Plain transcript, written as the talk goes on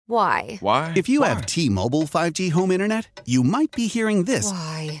Why? Why? If you have T-Mobile 5G home internet, you might be hearing this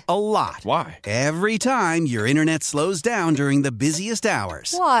Why? a lot. Why? Every time your internet slows down during the busiest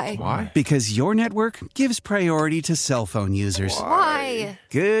hours. Why? Why? Because your network gives priority to cell phone users. Why?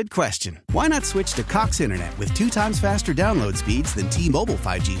 Good question. Why not switch to Cox Internet with 2 times faster download speeds than T-Mobile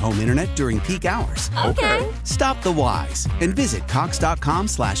 5G home internet during peak hours? Okay. Stop the whys and visit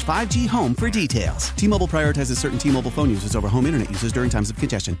cox.com/5G home for details. T-Mobile prioritizes certain T-Mobile phone users over home internet users during times of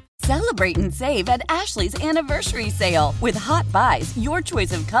congestion. Celebrate and save at Ashley's Anniversary Sale. With Hot Buys, your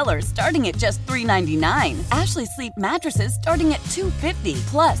choice of colors starting at just $3.99. Ashley Sleep mattresses starting at $2.50.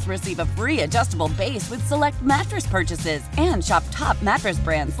 Plus, receive a free adjustable base with select mattress purchases. And shop top mattress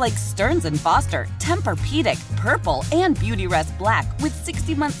brands like Stearns & Foster, Tempur-Pedic, Purple, and Beautyrest Black with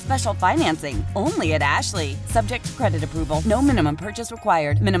 60-month special financing. Only at Ashley. Subject to credit approval. No minimum purchase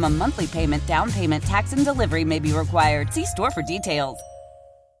required. Minimum monthly payment, down payment, tax, and delivery may be required. See store for details.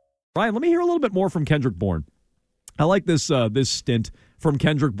 Ryan, let me hear a little bit more from Kendrick Bourne. I like this stint from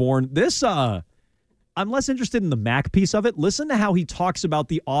Kendrick Bourne. I'm less interested in the Mac piece of it. Listen to how he talks about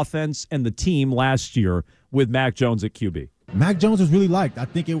the offense and the team last year with Mac Jones at QB. Mac Jones was really liked. I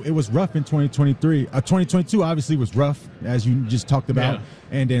think it was rough in 2023. 2022 obviously was rough, as you just talked about. Yeah.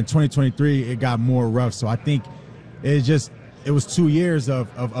 And then 2023, it got more rough. So I think it was 2 years of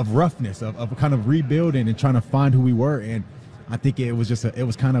roughness, of kind of rebuilding and trying to find who we were. And I think it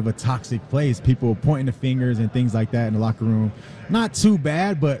was kind of a toxic place. People pointing the fingers and things like that in the locker room. Not too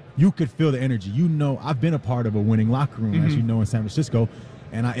bad, but you could feel the energy. You know, I've been a part of a winning locker room, as you know, in San Francisco,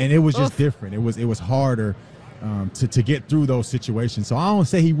 and it was just different. It was harder to get through those situations. So I don't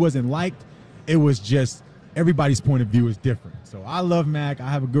say he wasn't liked. It was just everybody's point of view is different. So I love Mac. I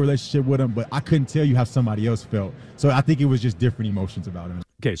have a good relationship with him, but I couldn't tell you how somebody else felt. So I think it was just different emotions about him.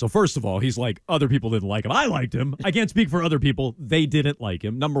 Okay, so first of all, he's like, other people didn't like him. I liked him. I can't speak for other people. They didn't like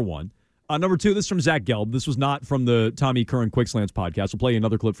him, number one. Number two, this is from Zach Gelb. This was not from the Tommy Curran Quick Slants podcast. We'll play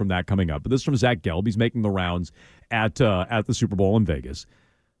another clip from that coming up. But this is from Zach Gelb. He's making the rounds at the Super Bowl in Vegas.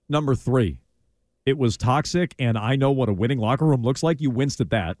 Number three, it was toxic, and I know what a winning locker room looks like. You winced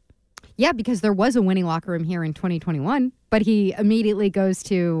at that. Yeah, because there was a winning locker room here in 2021, but he immediately goes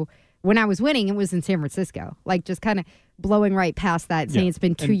to, when I was winning, it was in San Francisco. Like, just kind of blowing right past that, saying it's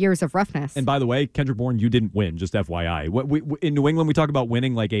been 2 years of roughness. And by the way, Kendrick Bourne, you didn't win, just FYI. In New England, we talk about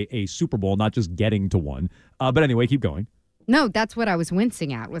winning like a Super Bowl, not just getting to one. But anyway, keep going. No, that's what I was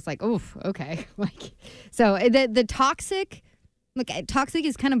wincing at, was like, oof, okay. Like, so the toxic, look, toxic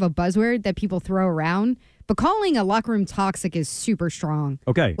is kind of a buzzword that people throw around, but calling a locker room toxic is super strong.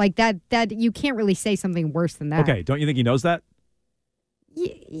 Okay. Like that you can't really say something worse than that. Okay, don't you think he knows that?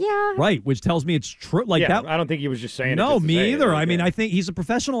 Yeah. Right, which tells me it's true. Like that. I don't think he was just saying it. No, just me either. Like, I mean, I think he's a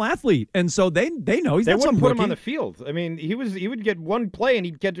professional athlete, and so they know he's they not some wouldn't put rookie. him on the field. I mean, he would get one play and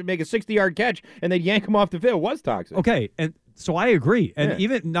he'd make a 60-yard catch, and they'd yank him off the field. It was toxic. Okay, and so I agree. And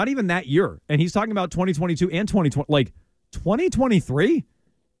even not even that year, and he's talking about 2022 and 2020. Like 2023,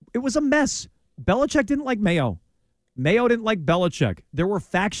 it was a mess. Belichick didn't like Mayo. Mayo didn't like Belichick. There were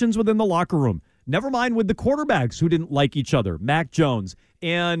factions within the locker room. Never mind with the quarterbacks who didn't like each other. Mac Jones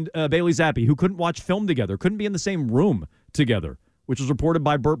and Bailey Zappi, who couldn't watch film together, couldn't be in the same room together, which was reported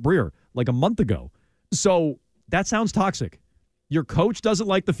by Burt Breer like a month ago. So that sounds toxic. Your coach doesn't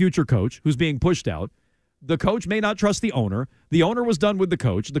like the future coach who's being pushed out. The coach may not trust the owner. The owner was done with the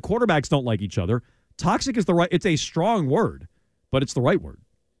coach. The quarterbacks don't like each other. Toxic is it's a strong word, but it's the right word.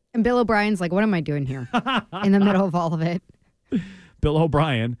 And Bill O'Brien's like, what am I doing here in the middle of all of it? Bill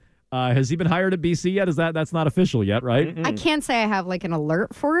O'Brien. Has he been hired at BC yet? That's not official yet, right? I can't say I have like an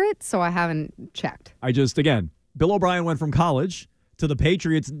alert for it, so I haven't checked. Bill O'Brien went from college to the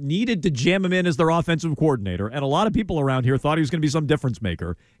Patriots, needed to jam him in as their offensive coordinator, and a lot of people around here thought he was going to be some difference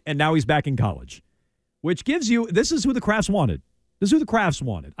maker, and now he's back in college, which gives you, this is who the Crafts wanted. This is who the Crafts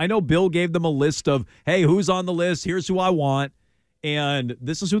wanted. I know Bill gave them a list of, hey, who's on the list? Here's who I want, and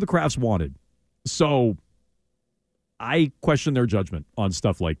this is who the Crafts wanted. So I question their judgment on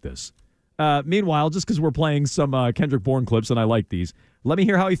stuff like this. Meanwhile, just because we're playing some Kendrick Bourne clips, and I like these, let me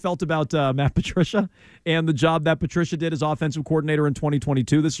hear how he felt about Matt Patricia and the job that Patricia did as offensive coordinator in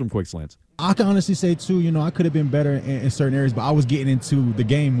 2022. This is from Quick Slants. I can honestly say, too, I could have been better in certain areas, but I was getting into the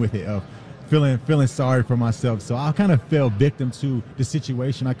game with it of feeling sorry for myself. So I kind of fell victim to the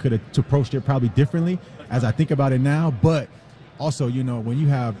situation. I could have approached it probably differently as I think about it now. But also, when you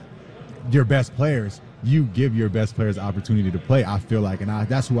have your best players, you give your best players the opportunity to play, I feel like. And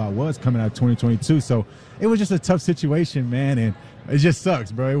that's who I was coming out of 2022. So it was just a tough situation, man. And it just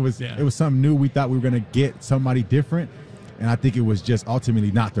sucks, bro. It was something new. We thought we were going to get somebody different. And I think it was just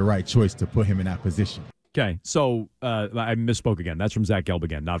ultimately not the right choice to put him in that position. Okay, so I misspoke again. That's from Zach Gelb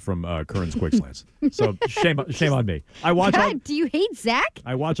again, not from Curran's Quick Slants. So shame on me. Do you hate Zach?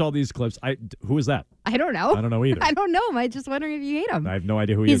 I watch all these clips. Who is that? I don't know. I don't know either. I don't know him. I'm just wondering if you hate him. I have no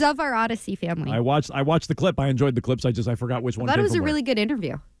idea who he is. He's of our Odyssey family. I watched the clip. I enjoyed the clips. I forgot which one. I thought it was a really good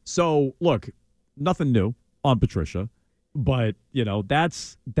interview. So look, nothing new on Patricia, but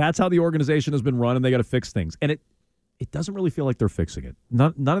that's how the organization has been run, and they got to fix things. And it doesn't really feel like they're fixing it.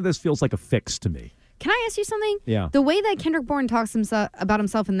 None of this feels like a fix to me. Can I ask you something? Yeah. The way that Kendrick Bourne talks about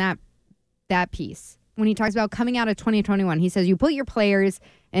himself in that piece, when he talks about coming out of 2021, he says you put your players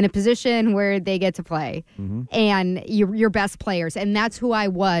in a position where they get to play, and your best players, and that's who I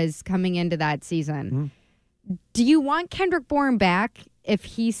was coming into that season. Do you want Kendrick Bourne back if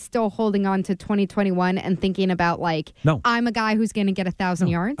he's still holding on to 2021 and thinking about no, I'm a guy who's going to get 1,000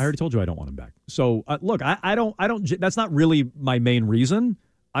 yards? I already told you I don't want him back. So look, I don't. That's not really my main reason.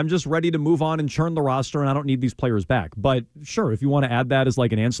 I'm just ready to move on and churn the roster, and I don't need these players back. But sure, if you want to add that as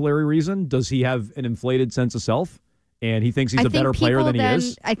an ancillary reason, does he have an inflated sense of self? And he thinks he's a better player than he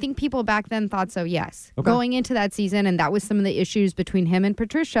is? I think people back then thought so, yes. Okay. Going into that season, and that was some of the issues between him and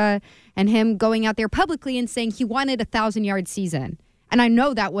Patricia, and him going out there publicly and saying he wanted a 1,000-yard season. And I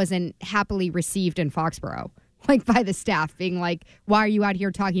know that wasn't happily received in Foxborough. By the staff being why are you out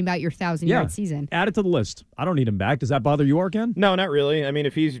here talking about your 1,000-yard season? Add it to the list. I don't need him back. Does that bother you, Arcand? No, not really. I mean,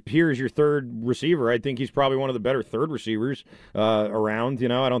 if he's here as your third receiver, I think he's probably one of the better third receivers around.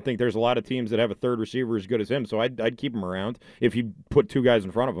 I don't think there's a lot of teams that have a third receiver as good as him, so I'd keep him around. If you put two guys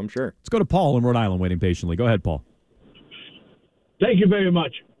in front of him, sure. Let's go to Paul in Rhode Island waiting patiently. Go ahead, Paul. Thank you very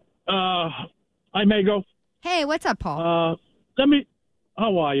much. I may go. Hey, what's up, Paul?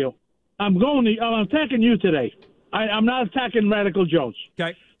 How are you? I'm attacking you today. I'm not attacking Radical Jones.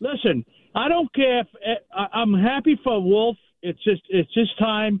 Okay. Listen, I don't care. I'm happy for Wolf. It's his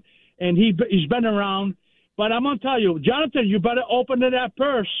time, and he's been around. But I'm gonna tell you, Jonathan, you better open that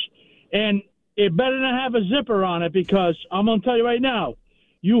purse, and it better not have a zipper on it, because I'm gonna tell you right now,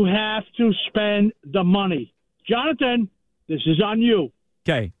 you have to spend the money. Jonathan, this is on you.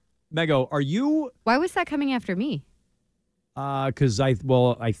 Okay, Mego, are you? Why was that coming after me? Because I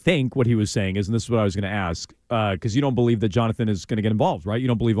think what he was saying is, and this is what I was going to ask, because you don't believe that Jonathan is going to get involved, right? You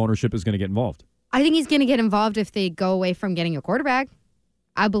don't believe ownership is going to get involved. I think he's going to get involved if they go away from getting a quarterback.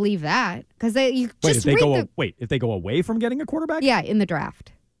 I believe that, because if they go away from getting a quarterback, yeah, in the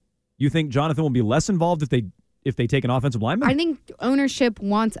draft. You think Jonathan will be less involved if they take an offensive lineman? I think ownership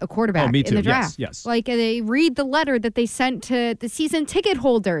wants a quarterback me too. In the draft. Yes. They read the letter that they sent to the season ticket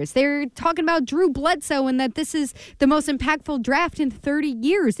holders. They're talking about Drew Bledsoe and that this is the most impactful draft in 30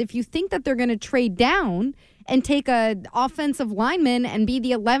 years. If you think that they're going to trade down and take an offensive lineman and be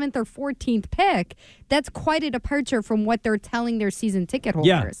the 11th or 14th pick, that's quite a departure from what they're telling their season ticket holders.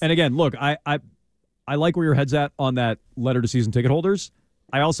 Yeah, and again, look, I like where your head's at on that letter to season ticket holders.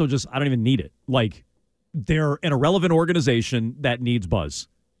 I also I don't even need it. They're an irrelevant organization that needs buzz,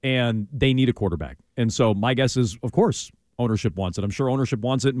 and they need a quarterback. And so my guess is, of course, ownership wants it. I'm sure ownership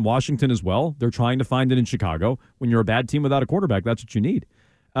wants it in Washington as well. They're trying to find it in Chicago. When you're a bad team without a quarterback, that's what you need.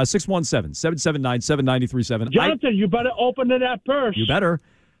 617-779-7937. Jonathan, you better open that purse. You better.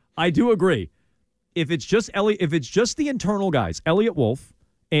 I do agree. If it's just the internal guys, Elliott Wolf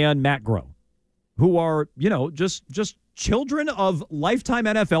and Matt Groh, who are, just children of lifetime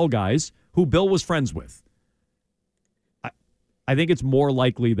NFL guys who Bill was friends with, I think it's more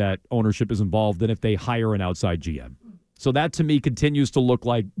likely that ownership is involved than if they hire an outside GM. So that, to me, continues to look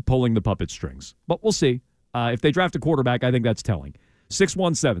like pulling the puppet strings. But we'll see. If they draft a quarterback, I think that's telling.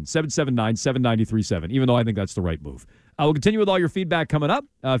 617-779-7937, even though I think that's the right move. We'll continue with all your feedback coming up.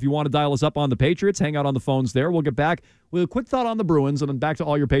 If you want to dial us up on the Patriots, hang out on the phones there. We'll get back with a quick thought on the Bruins, and then back to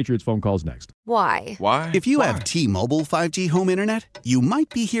all your Patriots phone calls next. Why? If you have T-Mobile 5G home internet, you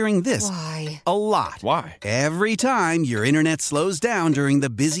might be hearing this Why? a lot. Why? Every time your internet slows down during the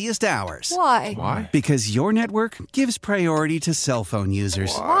busiest hours. Why? Because your network gives priority to cell phone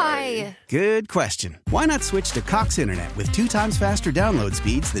users. Why? Good question. Why not switch to Cox Internet with 2 times faster download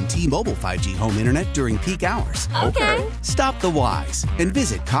speeds than T-Mobile 5G home internet during peak hours? Okay. Stop the whys and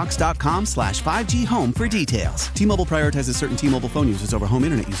visit cox.com/5G home for details. T-Mobile prioritizes certain T-Mobile phone users over home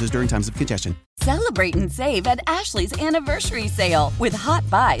internet users during times of congestion. Celebrate and save at Ashley's Anniversary Sale. With Hot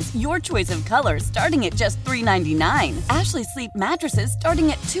Buys, your choice of colors starting at just $3.99. Ashley Sleep mattresses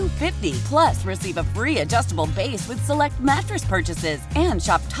starting at $2.50. Plus, receive a free adjustable base with select mattress purchases. And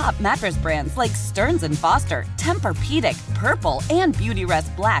shop top mattress brands like Stearns & Foster, Tempur-Pedic, Purple, and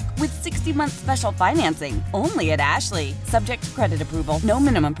Beautyrest Black with 60-month special financing. Only at Ashley. Subject to credit approval. No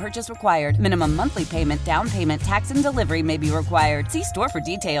minimum purchase required. Minimum monthly payment, down payment, tax, and delivery may be required. See store for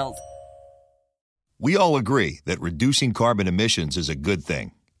details. We all agree that reducing carbon emissions is a good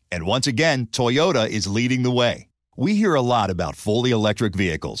thing. And once again, Toyota is leading the way. We hear a lot about fully electric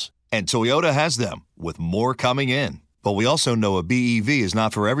vehicles, and Toyota has them, with more coming in. But we also know a BEV is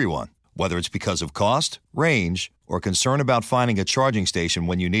not for everyone, whether it's because of cost, range, or concern about finding a charging station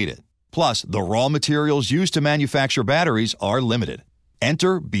when you need it. Plus, the raw materials used to manufacture batteries are limited.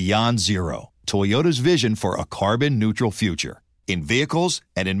 Enter Beyond Zero, Toyota's vision for a carbon-neutral future. In vehicles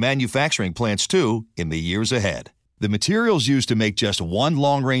and in manufacturing plants, too, in the years ahead. The materials used to make just one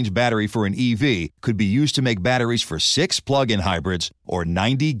long-range battery for an EV could be used to make batteries for 6 plug-in hybrids or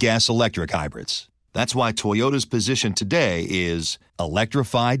 90 gas-electric hybrids. That's why Toyota's position today is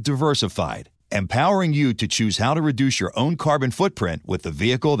electrified, diversified, empowering you to choose how to reduce your own carbon footprint with the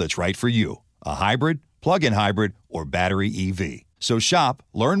vehicle that's right for you, a hybrid, plug-in hybrid, or battery EV. So shop,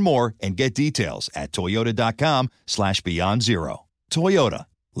 learn more, and get details at toyota.com/beyond zero. Toyota,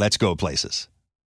 let's go places.